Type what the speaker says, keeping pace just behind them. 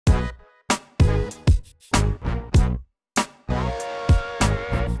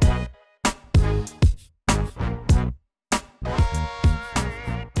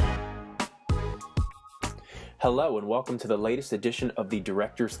Hello and welcome to the latest edition of the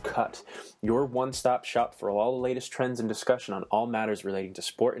Director's Cut, your one-stop shop for all the latest trends and discussion on all matters relating to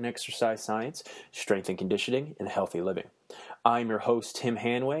sport and exercise science, strength and conditioning, and healthy living. I'm your host, Tim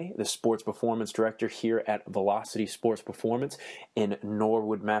Hanway, the Sports Performance Director here at Velocity Sports Performance in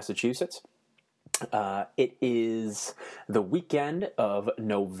Norwood, Massachusetts. It is the weekend of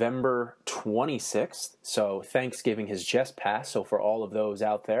November 26th, so Thanksgiving has just passed. So for all of those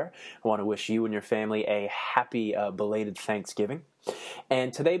out there, I want to wish you and your family a happy belated Thanksgiving.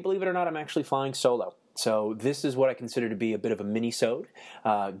 And today, believe it or not, I'm actually flying solo. So this is what I consider to be a bit of a mini-sode,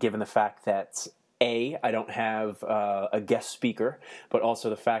 given the fact that I don't have a guest speaker, but also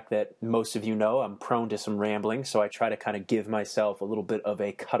the fact that most of you know I'm prone to some rambling, so I try to kind of give myself a little bit of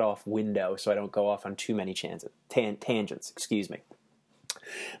a cutoff window so I don't go off on too many tangents.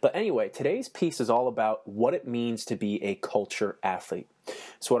 But anyway, today's piece is all about what it means to be a culture athlete.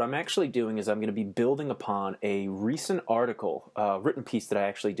 So what I'm actually doing is I'm going to be building upon a recent article, written piece that I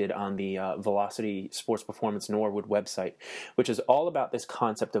actually did on the Velocity Sports Performance Norwood website, which is all about this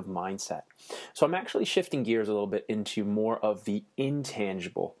concept of mindset. So I'm actually shifting gears a little bit into more of the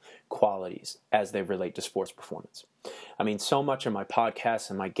intangible qualities as they relate to sports performance. I mean, so much of my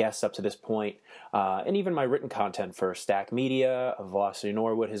podcasts and my guests up to this point, and even my written content for Stack Media, Velocity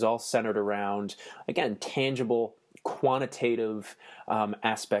Norwood, has all centered around, again, tangible, quantitative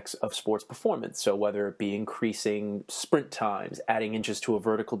aspects of sports performance. So whether it be increasing sprint times, adding inches to a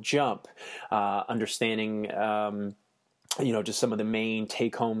vertical jump, understanding just some of the main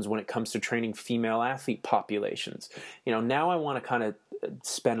take-homes when it comes to training female athlete populations. Now I want to kind of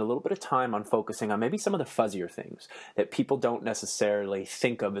spend a little bit of time on focusing on maybe some of the fuzzier things that people don't necessarily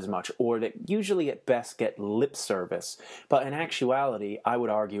think of as much, or that usually at best get lip service, but in actuality, I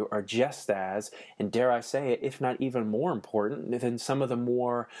would argue, are just as, and dare I say it, if not even more important than some of the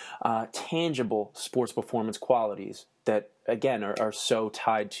more tangible sports performance qualities that, again, are so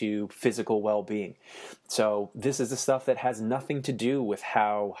tied to physical well-being. So this is the stuff that has nothing to do with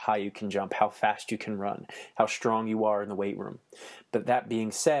how high you can jump, how fast you can run, how strong you are in the weight room. But that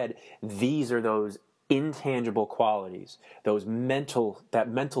being said, these are those intangible qualities, that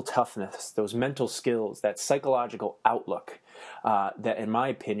mental toughness, those mental skills, that psychological outlook, that in my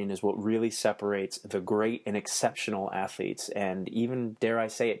opinion is what really separates the great and exceptional athletes, and even, dare I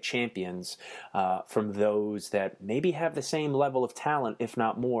say it, champions, from those that maybe have the same level of talent, if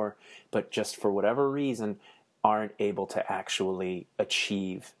not more, but just for whatever reason aren't able to actually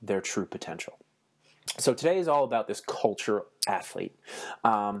achieve their true potential. So today is all about this culture athlete.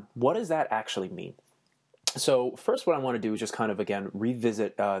 What does that actually mean? So first, what I want to do is just kind of, again,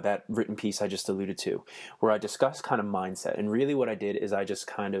 revisit that written piece I just alluded to, where I discussed kind of mindset. And really what I did is I just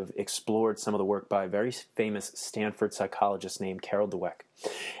kind of explored some of the work by a very famous Stanford psychologist named Carol Dweck.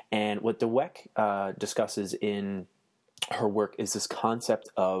 And what Dweck discusses in her work is this concept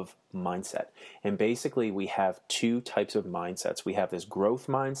of mindset. And basically we have two types of mindsets. We have this growth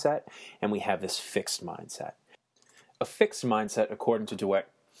mindset and we have this fixed mindset. A fixed mindset, according to Dweck,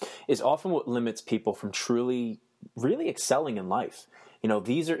 is often what limits people from truly, really excelling in life.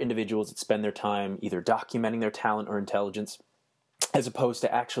 These are individuals that spend their time either documenting their talent or intelligence as opposed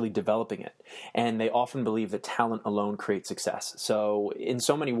to actually developing it. And they often believe that talent alone creates success. So in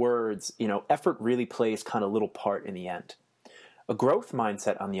so many words, effort really plays kind of little part in the end. A growth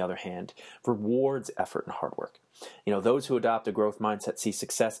mindset, on the other hand, rewards effort and hard work. Those who adopt a growth mindset see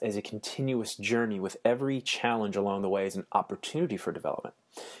success as a continuous journey, with every challenge along the way as an opportunity for development.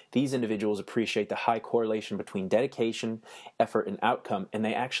 These individuals appreciate the high correlation between dedication, effort, and outcome, and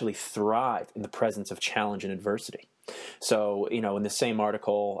they actually thrive in the presence of challenge and adversity. So, in the same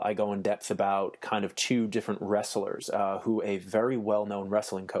article, I go in depth about kind of two different wrestlers who a very well-known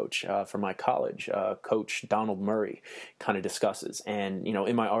wrestling coach from my college, Coach Donald Murray, kind of discusses. And,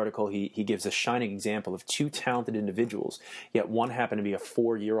 in my article, he gives a shining example of two talented individuals, yet one happened to be a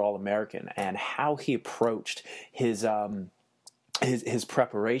 4-year All-American, and how he approached his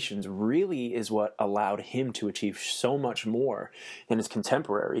preparations really is what allowed him to achieve so much more than his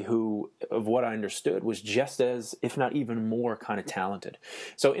contemporary, who, of what I understood, was just as, if not even more, kind of talented.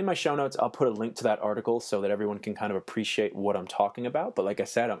 So in my show notes, I'll put a link to that article so that everyone can kind of appreciate what I'm talking about. But like I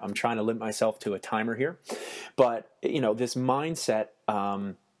said, I'm trying to limit myself to a timer here. But, this mindset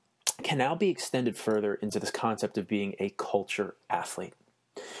can now be extended further into this concept of being a culture athlete.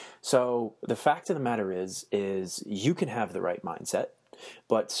 So the fact of the matter is you can have the right mindset,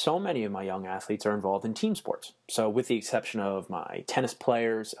 But so many of my young athletes are involved in team sports. So with the exception of my tennis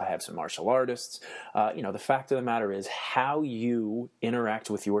players, I have some martial artists. The fact of the matter is how you interact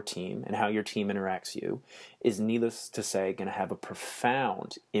with your team and how your team interacts you is, needless to say, going to have a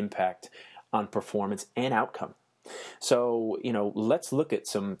profound impact on performance and outcome. So, let's look at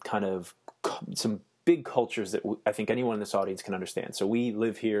some big cultures that I think anyone in this audience can understand. So we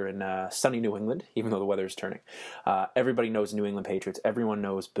live here in sunny New England, even though the weather is turning. Everybody knows New England Patriots. Everyone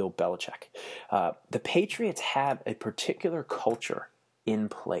knows Bill Belichick. The Patriots have a particular culture in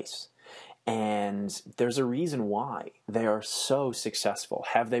place. And there's a reason why they are so successful.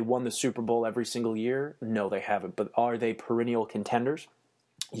 Have they won the Super Bowl every single year? No, they haven't. But are they perennial contenders?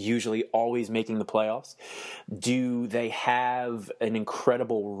 Usually always making the playoffs. Do they have an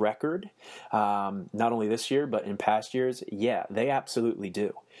incredible record, not only this year, but in past years? Yeah, they absolutely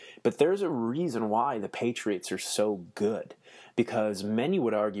do. But there's a reason why the Patriots are so good, because many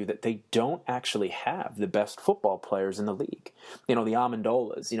would argue that they don't actually have the best football players in the league. The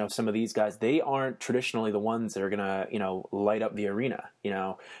Amendolas, some of these guys, they aren't traditionally the ones that are going to, light up the arena,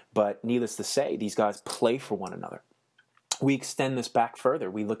 but needless to say, these guys play for one another. We extend this back further.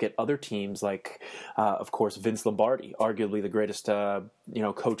 We look at other teams like, of course, Vince Lombardi, arguably the greatest,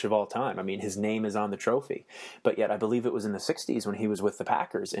 coach of all time. I mean, his name is on the trophy. But yet I believe it was in the 60s when he was with the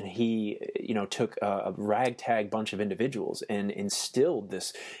Packers, and he, took a ragtag bunch of individuals and instilled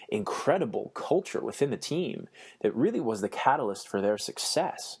this incredible culture within the team that really was the catalyst for their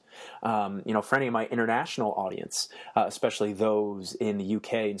success. For any of my international audience, especially those in the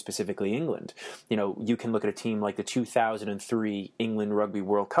UK and specifically England, you can look at a team like the 2003 England Rugby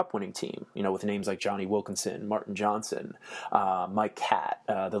World Cup winning team, with names like Johnny Wilkinson, Martin Johnson, Mike Catt,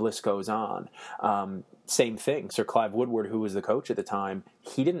 the list goes on. Same thing, Sir Clive Woodward, who was the coach at the time,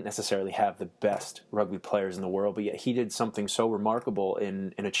 he didn't necessarily have the best rugby players in the world, but yet he did something so remarkable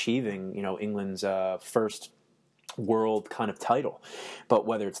in achieving, England's first world kind of title. But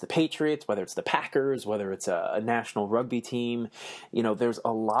whether it's the Patriots, whether it's the Packers, whether it's a national rugby team, there's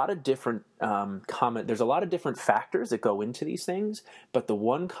a lot of different there's a lot of different factors that go into these things, but the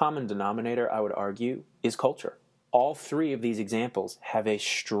one common denominator, I would argue, is culture. All three of these examples have a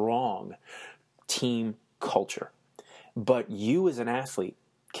strong team culture, but you as an athlete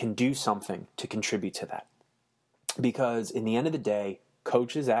can do something to contribute to that, because in the end of the day,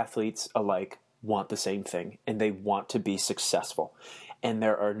 coaches, athletes alike want the same thing, and they want to be successful. And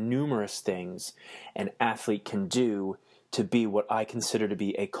there are numerous things an athlete can do to be what I consider to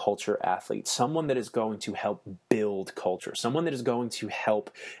be a culture athlete, someone that is going to help build culture, someone that is going to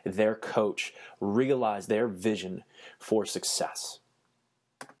help their coach realize their vision for success.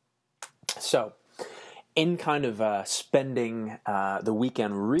 So, in kind of spending the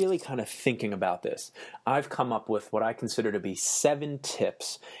weekend really kind of thinking about this, I've come up with what I consider to be 7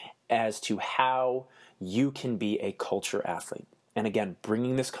 tips as to how you can be a culture athlete. And again,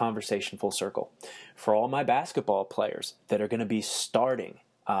 bringing this conversation full circle. For all my basketball players that are going to be starting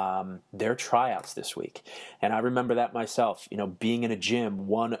their tryouts this week, and I remember that myself, being in a gym,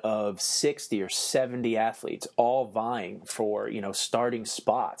 one of 60 or 70 athletes all vying for, starting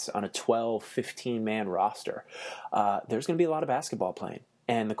spots on a 12, 15-man roster. There's going to be a lot of basketball playing.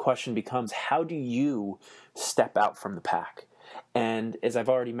 And the question becomes, how do you step out from the pack? And as I've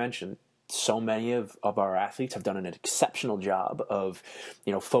already mentioned, so many of our athletes have done an exceptional job of,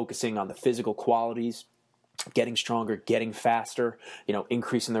 focusing on the physical qualities, getting stronger, getting faster,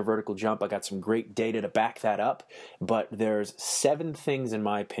 increasing their vertical jump. I got some great data to back that up. But there's 7 things, in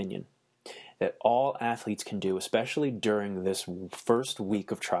my opinion, that all athletes can do, especially during this first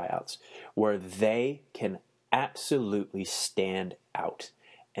week of tryouts, where they can absolutely stand out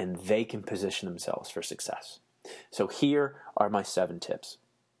and they can position themselves for success. So here are my 7 tips.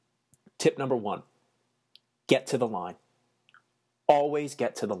 Tip number 1, get to the line. Always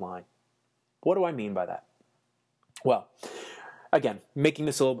get to the line. What do I mean by that? Well, again, making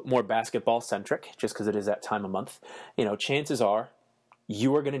this a little bit more basketball-centric, just because it is that time of month, chances are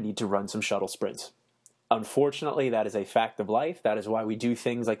you are going to need to run some shuttle sprints. Unfortunately, that is a fact of life. That is why we do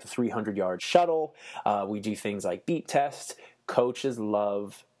things like the 300-yard shuttle. We do things like beep tests. Coaches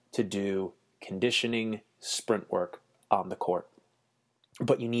love to do conditioning, sprint work on the court.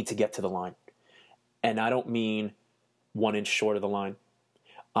 But you need to get to the line. And I don't mean 1 inch short of the line.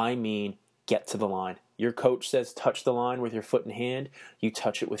 I mean get to the line. Your coach says touch the line with your foot and hand. You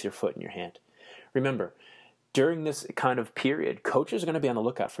touch it with your foot and your hand. Remember, during this kind of period, coaches are going to be on the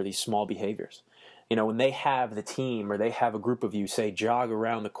lookout for these small behaviors. When they have the team or they have a group of you, say, jog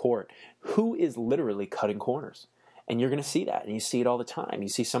around the court, who is literally cutting corners? And you're going to see that, and you see it all the time. You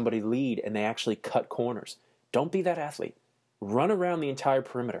see somebody lead, and they actually cut corners. Don't be that athlete. Run around the entire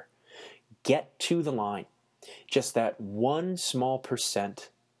perimeter. Get to the line. Just that one small percent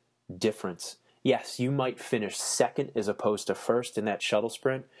difference. Yes, you might finish second as opposed to first in that shuttle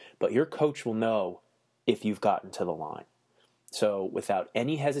sprint, but your coach will know if you've gotten to the line. So without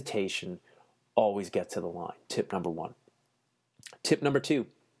any hesitation, always get to the line. Tip number 1. Tip number 2,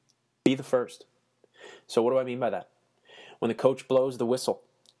 be the first. So what do I mean by that? When the coach blows the whistle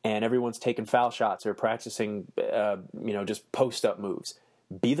and everyone's taking foul shots or practicing, just post-up moves,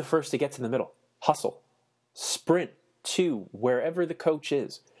 be the first to get to the middle. Hustle. Sprint to wherever the coach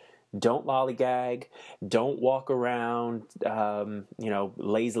is. Don't lollygag. Don't walk around,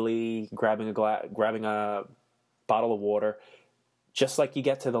 lazily grabbing a bottle of water. Just like you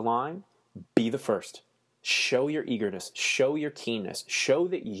get to the line, be the first. Show your eagerness. Show your keenness. Show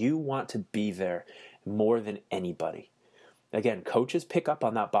that you want to be there more than anybody. Again, coaches pick up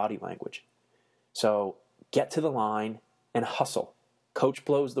on that body language. So get to the line and hustle. Coach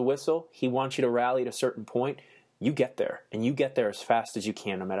blows the whistle. He wants you to rally at a certain point. You get there, and you get there as fast as you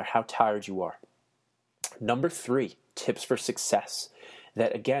can, no matter how tired you are. Number 3, tips for success.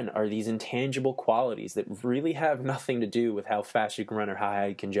 That, again, are these intangible qualities that really have nothing to do with how fast you can run or how high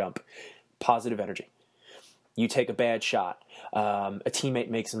you can jump. Positive energy. You take a bad shot. A teammate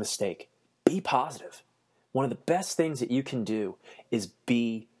makes a mistake. Be positive. One of the best things that you can do is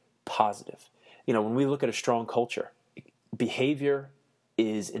be positive. When we look at a strong culture, behavior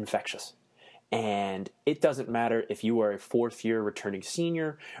is infectious. And it doesn't matter if you are a 4th-year returning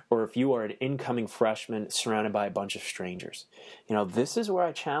senior or if you are an incoming freshman surrounded by a bunch of strangers. This is where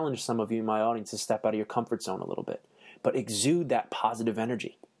I challenge some of you in my audience to step out of your comfort zone a little bit. But exude that positive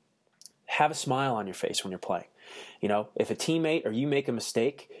energy. Have a smile on your face when you're playing. If a teammate or you make a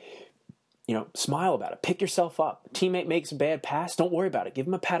mistake, smile about it. Pick yourself up. Teammate makes a bad pass, don't worry about it. Give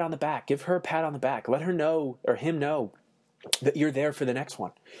him a pat on the back. Give her a pat on the back. Let her know or him know that you're there for the next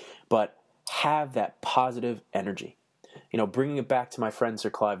one. But have that positive energy. Bringing it back to my friend Sir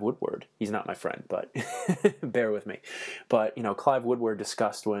Clive Woodward. He's not my friend, but bear with me. But, Clive Woodward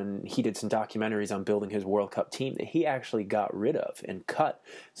discussed when he did some documentaries on building his World Cup team that he actually got rid of and cut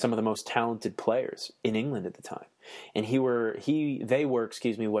some of the most talented players in England at the time. And they were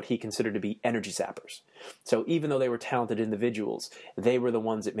what he considered to be energy zappers. So even though they were talented individuals, they were the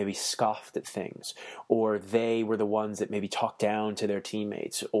ones that maybe scoffed at things, or they were the ones that maybe talked down to their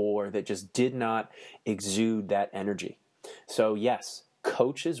teammates, or that just did not exude that energy. So yes,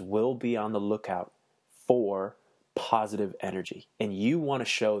 coaches will be on the lookout for positive energy, and you want to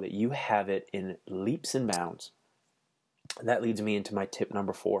show that you have it in leaps and bounds. That leads me into my tip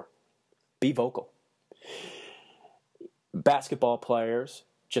number 4. Be vocal. Basketball players,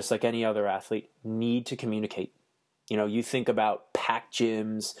 just like any other athlete, need to communicate. You think about packed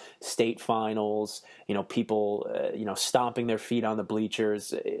gyms, state finals, people, stomping their feet on the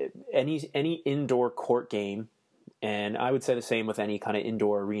bleachers, any indoor court game. And I would say the same with any kind of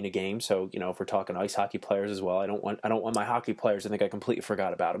indoor arena game. So, if we're talking ice hockey players as well, I don't want my hockey players to think I completely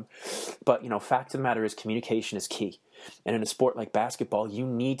forgot about them. But, fact of the matter is communication is key. And in a sport like basketball, you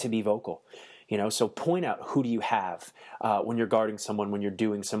need to be vocal. So point out who do you have when you're guarding someone, when you're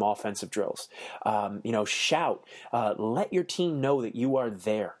doing some offensive drills. Shout. Let your team know that you are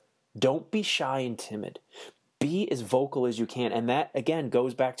there. Don't be shy and timid. Be as vocal as you can. And that, again,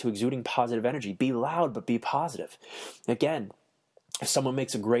 goes back to exuding positive energy. Be loud, but be positive. Again, if someone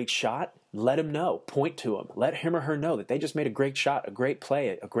makes a great shot, let him know. Point to him. Let him or her know that they just made a great shot, a great play,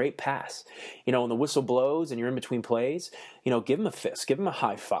 a great pass. When the whistle blows and you're in between plays, give them a fist. Give them a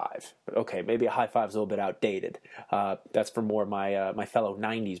high five. Okay, maybe a high five is a little bit outdated. That's for more my fellow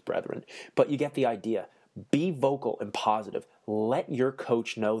 90s brethren. But you get the idea. Be vocal and positive. Let your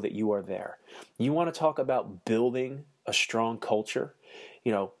coach know that you are there. You want to talk about building a strong culture?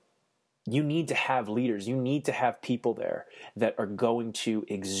 You need to have leaders. You need to have people there that are going to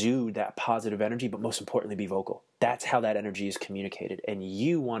exude that positive energy, but most importantly, be vocal. That's how that energy is communicated. And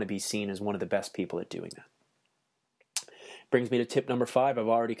you want to be seen as one of the best people at doing that. Brings me to tip number 5. I've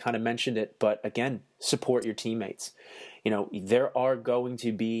already kind of mentioned it, but again, support your teammates. There are going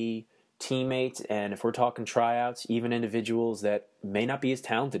to be teammates, and if we're talking tryouts, even individuals that may not be as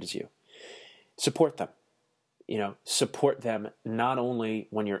talented as you. Support them. Support them not only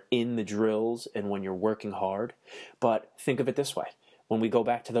when you're in the drills and when you're working hard, but think of it this way. When we go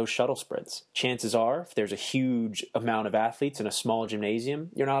back to those shuttle sprints, chances are, if there's a huge amount of athletes in a small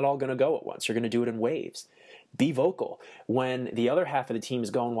gymnasium, you're not all going to go at once. You're going to do it in waves. Be vocal. When the other half of the team is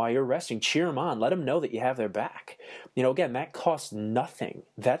going while you're resting, cheer them on. Let them know that you have their back. Again, that costs nothing.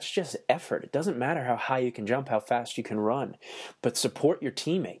 That's just effort. It doesn't matter how high you can jump, how fast you can run, but support your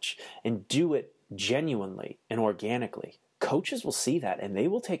teammates and do it genuinely and organically. coaches will see that and they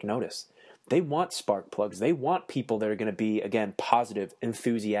will take notice. They want spark plugs. They want people that are going to be, again, positive,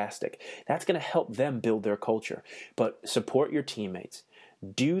 enthusiastic. That's going to help them build their culture. But support your teammates.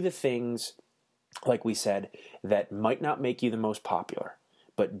 Do the things, like we said, that might not make you the most popular,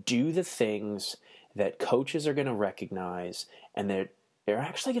 but do the things that coaches are going to recognize and they're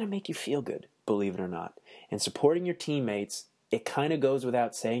actually going to make you feel good, believe it or not. And supporting your teammates, it kind of goes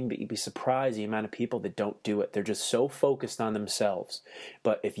without saying, but you'd be surprised the amount of people that don't do it. They're just so focused on themselves.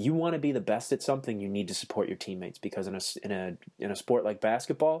 But if you want to be the best at something, you need to support your teammates, because in a sport like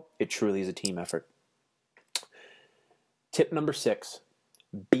basketball, it truly is a team effort. Tip number 6,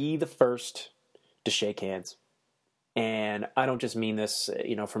 be the first to shake hands. And I don't just mean this,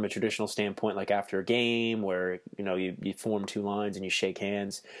 from a traditional standpoint, like after a game where, you form two lines and you shake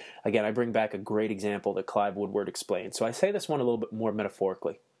hands. Again, I bring back a great example that Clive Woodward explained. So I say this one a little bit more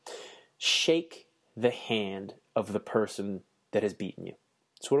metaphorically. Shake the hand of the person that has beaten you.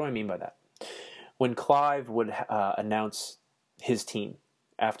 So what do I mean by that? When Clive would announce his team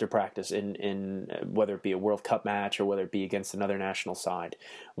after practice in whether it be a World Cup match or whether it be against another national side,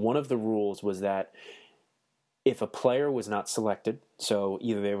 one of the rules was that if a player was not selected, so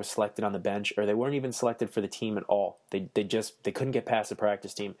either they were selected on the bench or they weren't even selected for the team at all, they couldn't get past the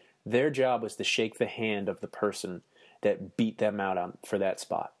practice team, their job was to shake the hand of the person that beat them out for that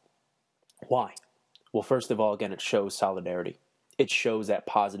spot. Why? Well, first of all, again, it shows solidarity. It shows that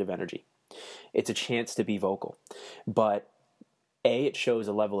positive energy. It's a chance to be vocal. But it shows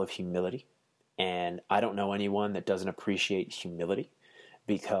a level of humility, and I don't know anyone that doesn't appreciate humility,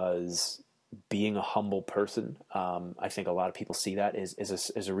 because being a humble person, I think a lot of people see that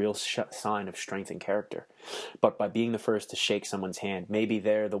is a real sign of strength and character. But by being the first to shake someone's hand, maybe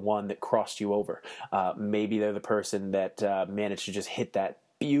they're the one that crossed you over. Maybe they're the person that managed to just hit that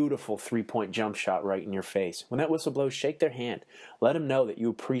beautiful three-point jump shot right in your face. When that whistle blows, shake their hand. Let them know that you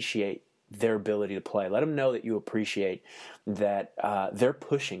appreciate their ability to play. Let them know that you appreciate that they're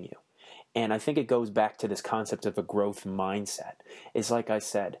pushing you. And I think it goes back to this concept of a growth mindset. It's like I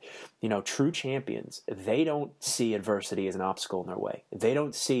said, true champions, they don't see adversity as an obstacle in their way. They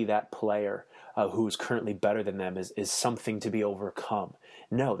don't see that player who is currently better than them as something to be overcome.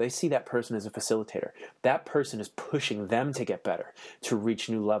 No, they see that person as a facilitator. That person is pushing them to get better, to reach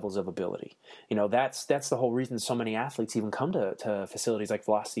new levels of ability. That's the whole reason so many athletes even come to facilities like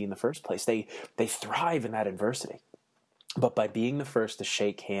Velocity in the first place. They thrive in that adversity. But by being the first to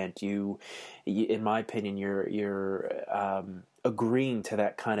shake hand, you in my opinion, you're agreeing to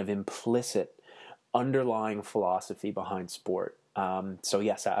that kind of implicit underlying philosophy behind sport. So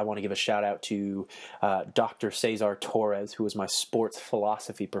yes, I want to give a shout out to Dr. Cesar Torres, who was my sports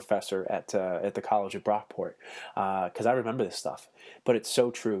philosophy professor at the College of Brockport, because I remember this stuff. But it's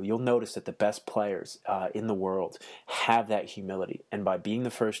so true. You'll notice that the best players in the world have that humility, and by being the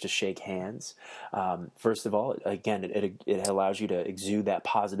first to shake hands, first of all, again, it allows you to exude that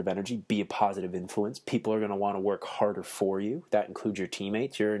positive energy, be a positive influence. People are going to want to work harder for you. That includes your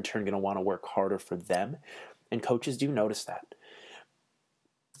teammates. You're in turn going to want to work harder for them, and coaches do notice that.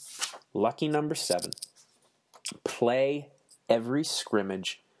 Lucky number 7, play every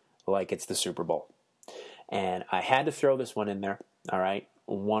scrimmage like it's the Super Bowl. And I had to throw this one in there, all right?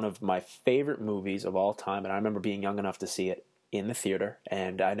 One of my favorite movies of all time, and I remember being young enough to see it in the theater,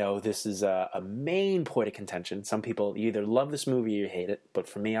 and I know this is a main point of contention. Some people either love this movie or you hate it, but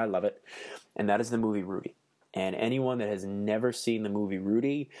for me, I love it, and that is the movie Rudy. And anyone that has never seen the movie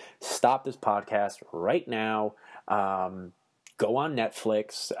Rudy, stop this podcast right now. Go on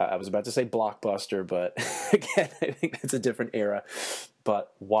Netflix. I was about to say Blockbuster, but again, I think that's a different era.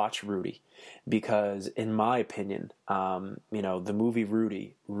 But watch Rudy, because in my opinion, the movie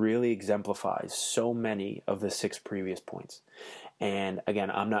Rudy really exemplifies so many of the 6 previous points. And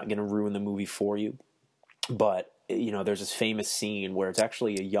again, I'm not going to ruin the movie for you, but there's this famous scene where it's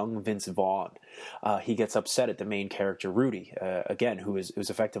actually a young Vince Vaughn. He gets upset at the main character, Rudy, again, who's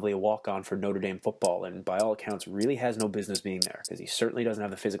effectively a walk-on for Notre Dame football, and by all accounts really has no business being there, because he certainly doesn't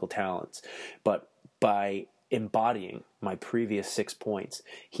have the physical talents. But by embodying my previous 6 points,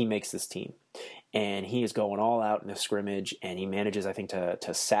 he makes this team. And he is going all out in the scrimmage, and he manages, I think,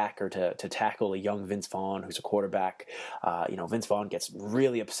 to sack or to tackle a young Vince Vaughn, who's a quarterback. Vince Vaughn gets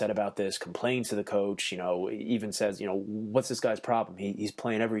really upset about this, complains to the coach, even says, what's this guy's problem? He's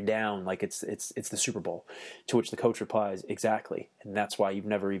playing every down like it's the Super Bowl. To which the coach replies, exactly, and that's why you've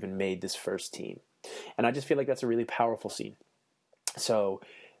never even made this first team. And I just feel like that's a really powerful scene. So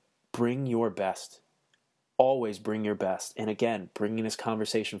bring your best. Always bring your best. And again, bringing this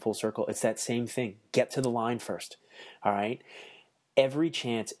conversation full circle, it's that same thing. Get to the line first. All right? every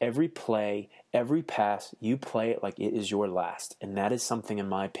chance, every play, every pass, you play it like it is your last. And that is something, in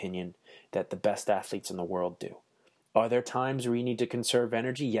my opinion, that the best athletes in the world do. Are there times where you need to conserve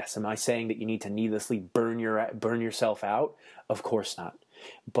energy? Yes. Am I saying that you need to needlessly burn yourself out? Of course not.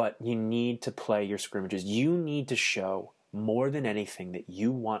 But you need to play your scrimmages. You need to show more than anything that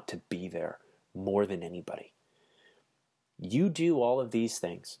you want to be there more than anybody. You do all of these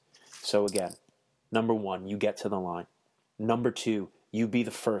things. So again, number one, you get to the line. Number two, you be the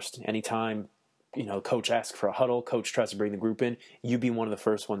first. Anytime, coach asks for a huddle, coach tries to bring the group in, you be one of the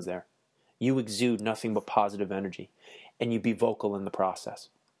first ones there. You exude nothing but positive energy, and you be vocal in the process.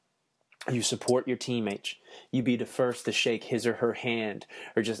 You support your teammates. You be the first to shake his or her hand,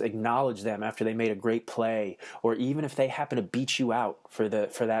 or just acknowledge them after they made a great play, or even if they happen to beat you out for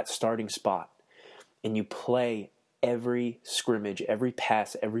that starting spot. And you play every scrimmage, every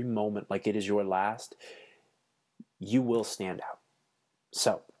pass, every moment like it is your last. You will stand out.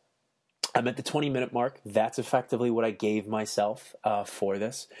 So, I'm at the 20-minute mark. That's effectively what I gave myself for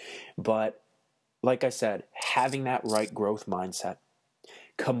this. But like I said, having that right growth mindset,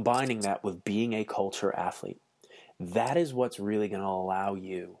 combining that with being a culture athlete, that is what's really going to allow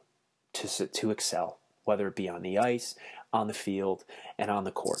you to excel, whether it be on the ice, on the field, and on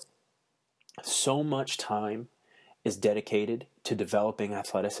the court. So much time is dedicated to developing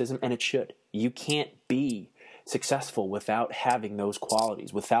athleticism, and it should. You can't be successful without having those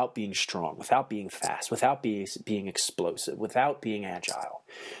qualities, without being strong, without being fast, without being explosive, without being agile.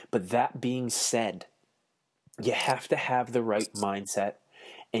 But that being said, you have to have the right mindset,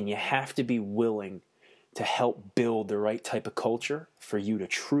 and you have to be willing to help build the right type of culture for you to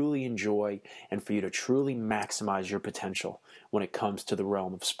truly enjoy and for you to truly maximize your potential when it comes to the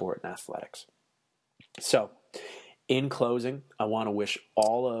realm of sport and athletics. So, in closing, I want to wish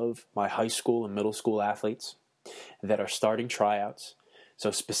all of my high school and middle school athletes that are starting tryouts,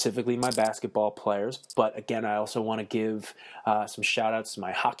 so specifically my basketball players, but again, I also want to give some shout outs to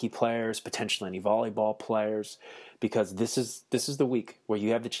my hockey players, potentially any volleyball players, because this is the week where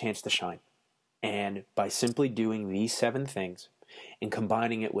you have the chance to shine. And by simply doing these 7 things and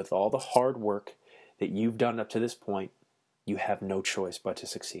combining it with all the hard work that you've done up to this point, you have no choice but to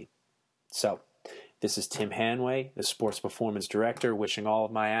succeed. So, this is Tim Hanway, the Sports Performance Director, wishing all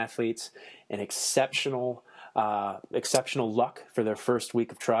of my athletes an exceptional luck for their first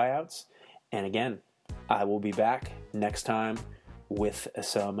week of tryouts. And again, I will be back next time with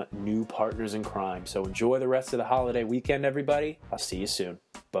some new partners in crime. So enjoy the rest of the holiday weekend, everybody. I'll see you soon.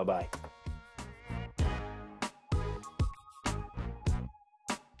 Bye-bye.